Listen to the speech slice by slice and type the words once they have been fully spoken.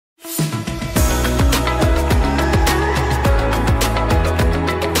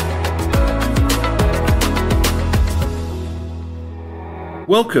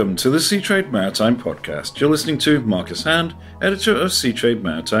Welcome to the Seatrade Maritime Podcast. You're listening to Marcus Hand, editor of Seatrade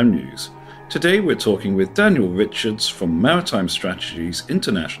Maritime News. Today we're talking with Daniel Richards from Maritime Strategies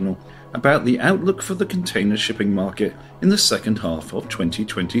International about the outlook for the container shipping market in the second half of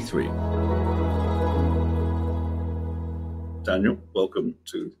 2023. Daniel, welcome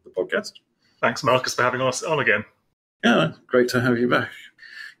to the podcast. Thanks, Marcus, for having us on again. Yeah, great to have you back.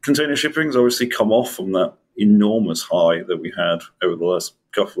 Container shipping's obviously come off from that enormous high that we had over the last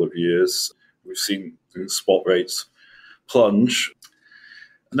couple of years. We've seen spot rates plunge.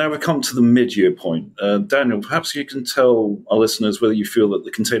 Now we've come to the mid-year point. Daniel, perhaps you can tell our listeners whether you feel that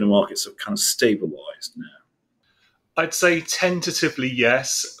the container markets have kind of stabilised now. I'd say tentatively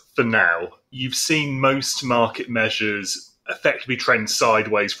yes for now. You've seen most market measures effectively trend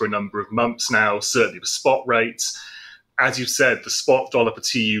sideways for a number of months now, certainly with spot rates. As you've said, the spot dollar per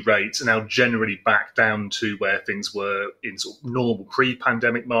TEU rates are now generally back down to where things were in sort of normal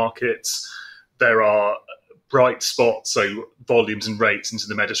pre-pandemic markets. There are bright spots, so volumes and rates into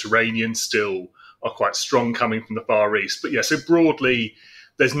the Mediterranean still are quite strong coming from the Far East. But yeah, so broadly,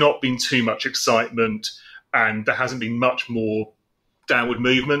 there's not been too much excitement and there hasn't been much more downward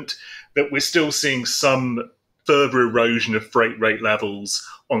movement. That we're still seeing some further erosion of freight rate levels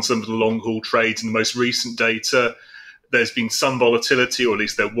on some of the long-haul trades in the most recent data. There's been some volatility, or at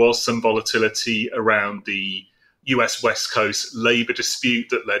least there was some volatility around the US West Coast labour dispute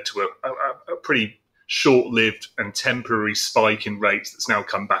that led to a pretty short-lived and temporary spike in rates that's now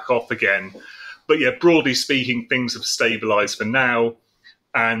come back off again. But yeah, broadly speaking, things have stabilised for now.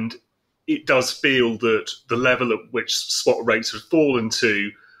 And it does feel that the level at which spot rates have fallen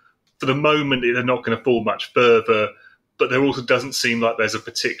to, for the moment, they're not going to fall much further. But there also doesn't seem like there's a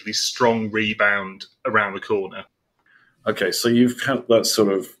particularly strong rebound around the corner. Okay, so you've had that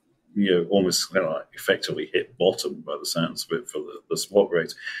sort of, almost effectively hit bottom by the sounds of it for the spot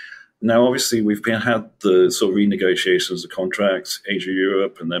rates. Now, obviously, we've had the sort of renegotiations of contracts,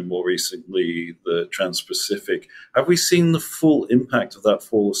 Asia-Europe, and then more recently the Trans-Pacific. Have we seen the full impact of that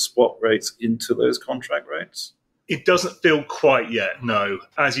fall of spot rates into those contract rates? It doesn't feel quite yet, no.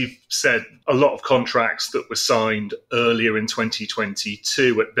 As you've said, a lot of contracts that were signed earlier in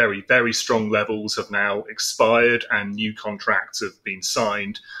 2022 at very, very strong levels have now expired and new contracts have been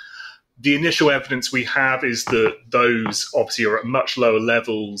signed. The initial evidence we have is that those obviously are at much lower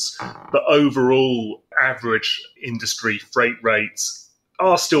levels, but overall average industry freight rates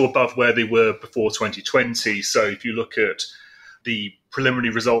are still above where they were before 2020. So if you look at the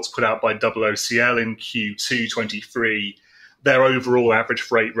preliminary results put out by OOCL in Q2 23, their overall average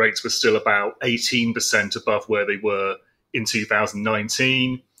freight rates were still about 18% above where they were in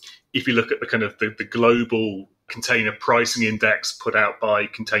 2019. If you look at the kind of the global container pricing index put out by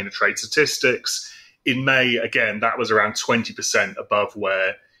Container Trade Statistics, in May, again, that was around 20% above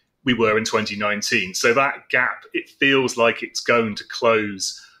where we were in 2019. So that gap, it feels like it's going to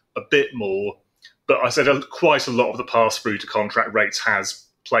close a bit more. But I said quite a lot of the pass-through to contract rates has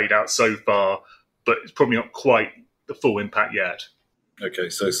played out so far, but it's probably not quite the full impact yet. Okay,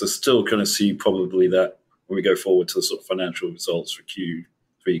 so still going to see probably that when we go forward to the sort of financial results for Q3,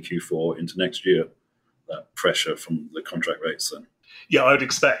 Q4 into next year, that pressure from the contract rates then? Yeah, I would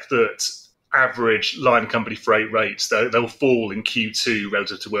expect that average line company freight rates, they'll fall in Q2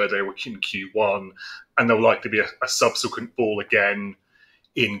 relative to where they were in Q1, and there'll likely be a subsequent fall again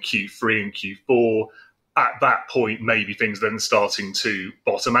in Q3 and Q4. At that point, maybe things then starting to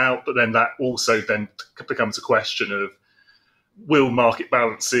bottom out, but then that also then becomes a question of will market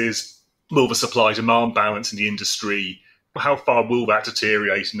balances, will the supply-demand balance in the industry, how far will that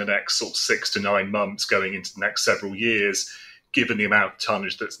deteriorate in the next sort of 6 to 9 months going into the next several years, given the amount of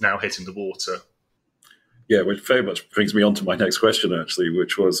tonnage that's now hitting the water? Yeah, which very much brings me on to my next question, actually,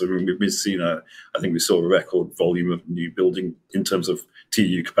 which was, we've seen I think we saw a record volume of new building in terms of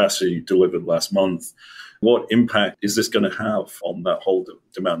TEU capacity delivered last month. What impact is this going to have on that whole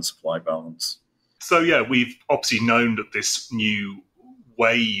demand-supply balance? So, yeah, we've obviously known that this new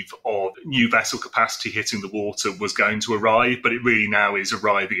wave of new vessel capacity hitting the water was going to arrive, but it really now is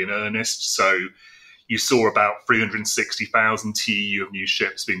arriving in earnest. So you saw about 360,000 TEU of new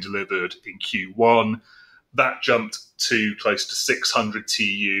ships being delivered in Q1. That jumped to close to 600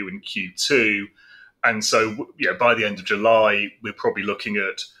 TEU in Q2. And so by the end of July, we're probably looking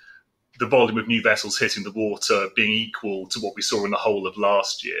at the volume of new vessels hitting the water being equal to what we saw in the whole of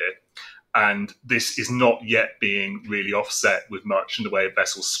last year. And this is not yet being really offset with much in the way of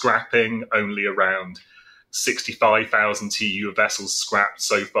vessel scrapping, only around 65,000 TEU of vessels scrapped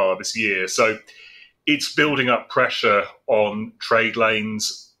so far this year. So it's building up pressure on trade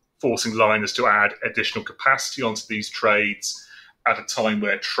lanes, forcing liners to add additional capacity onto these trades. at a time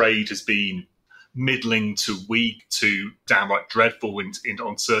where trade has been middling to weak to downright dreadful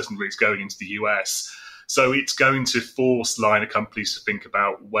on certain routes going into the US. So it's going to force liner companies to think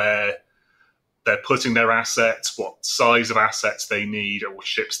about where they're putting their assets, what size of assets they need or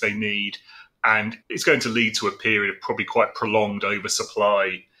ships they need. And it's going to lead to a period of probably quite prolonged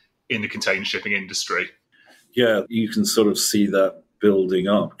oversupply in the container shipping industry. Yeah, you can sort of see that building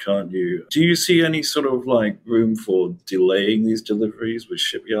up, can't you? Do you see any sort of like room for delaying these deliveries with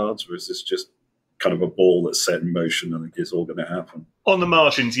shipyards, or is this just kind of a ball that's set in motion and it's all going to happen? On the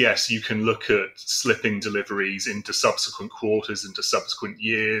margins, yes, you can look at slipping deliveries into subsequent quarters, into subsequent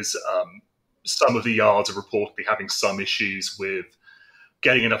years. Some of the yards are reportedly having some issues with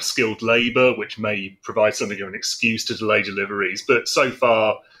getting enough skilled labour, which may provide something of an excuse to delay deliveries. But so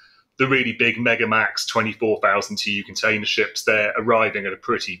far, the really big Megamax 24,000 TEU container ships, they're arriving at a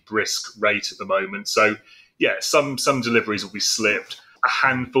pretty brisk rate at the moment. So, yeah, some deliveries will be slipped. A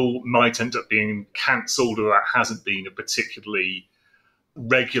handful might end up being cancelled, or that hasn't been a particularly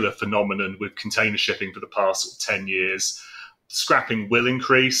regular phenomenon with container shipping for the past 10 years. Scrapping will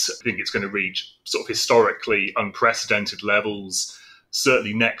increase. I think it's going to reach sort of historically unprecedented levels,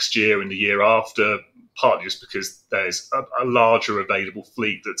 certainly next year and the year after, partly just because there's a larger available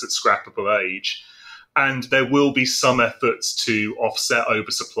fleet that's at scrappable age. And there will be some efforts to offset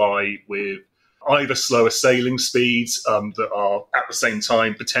oversupply with either slower sailing speeds that are at the same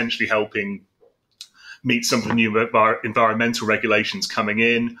time potentially helping meet some of the new environmental regulations coming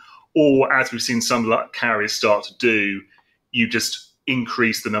in, or as we've seen some carriers start to do, you just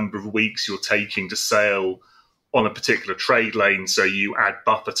increase the number of weeks you're taking to sail on a particular trade lane. So you add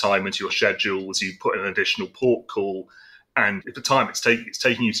buffer time into your schedules, you put an additional port call, and at the time it's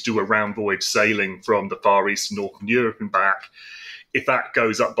taking you to do a round voyage sailing from the Far East to Northern Europe and back, if that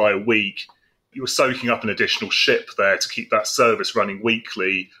goes up by a week, you're soaking up an additional ship there to keep that service running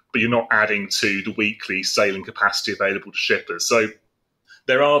weekly, but you're not adding to the weekly sailing capacity available to shippers. So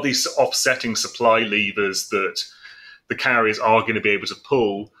there are these offsetting supply levers that the carriers are going to be able to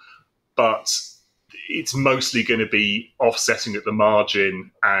pull, but it's mostly going to be offsetting at the margin.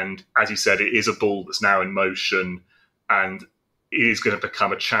 And as you said, it is a ball that's now in motion, and it is going to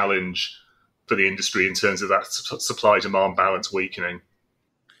become a challenge for the industry in terms of that supply-demand balance weakening.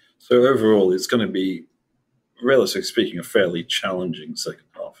 So overall, it's going to be, relatively speaking, a fairly challenging second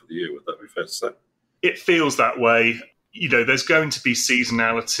half of the year. Would that be fair to say? It feels that way. You know, there's going to be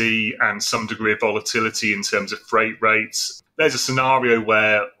seasonality and some degree of volatility in terms of freight rates. There's a scenario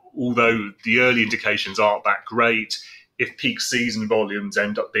where, although the early indications aren't that great, if peak season volumes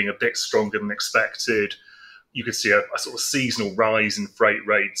end up being a bit stronger than expected, you could see a sort of seasonal rise in freight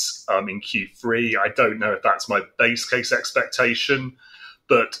rates in Q3. I don't know if that's my base case expectation,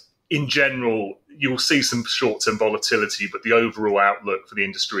 but in general, you'll see some short-term volatility, but the overall outlook for the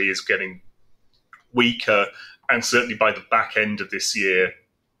industry is getting weaker. And certainly by the back end of this year,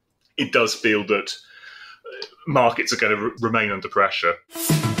 it does feel that markets are going to remain under pressure.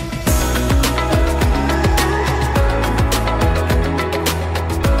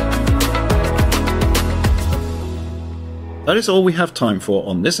 That is all we have time for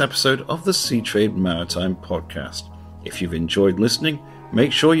on this episode of the Seatrade Maritime Podcast. If you've enjoyed listening,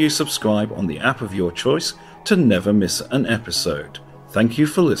 make sure you subscribe on the app of your choice to never miss an episode. Thank you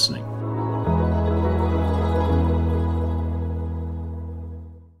for listening.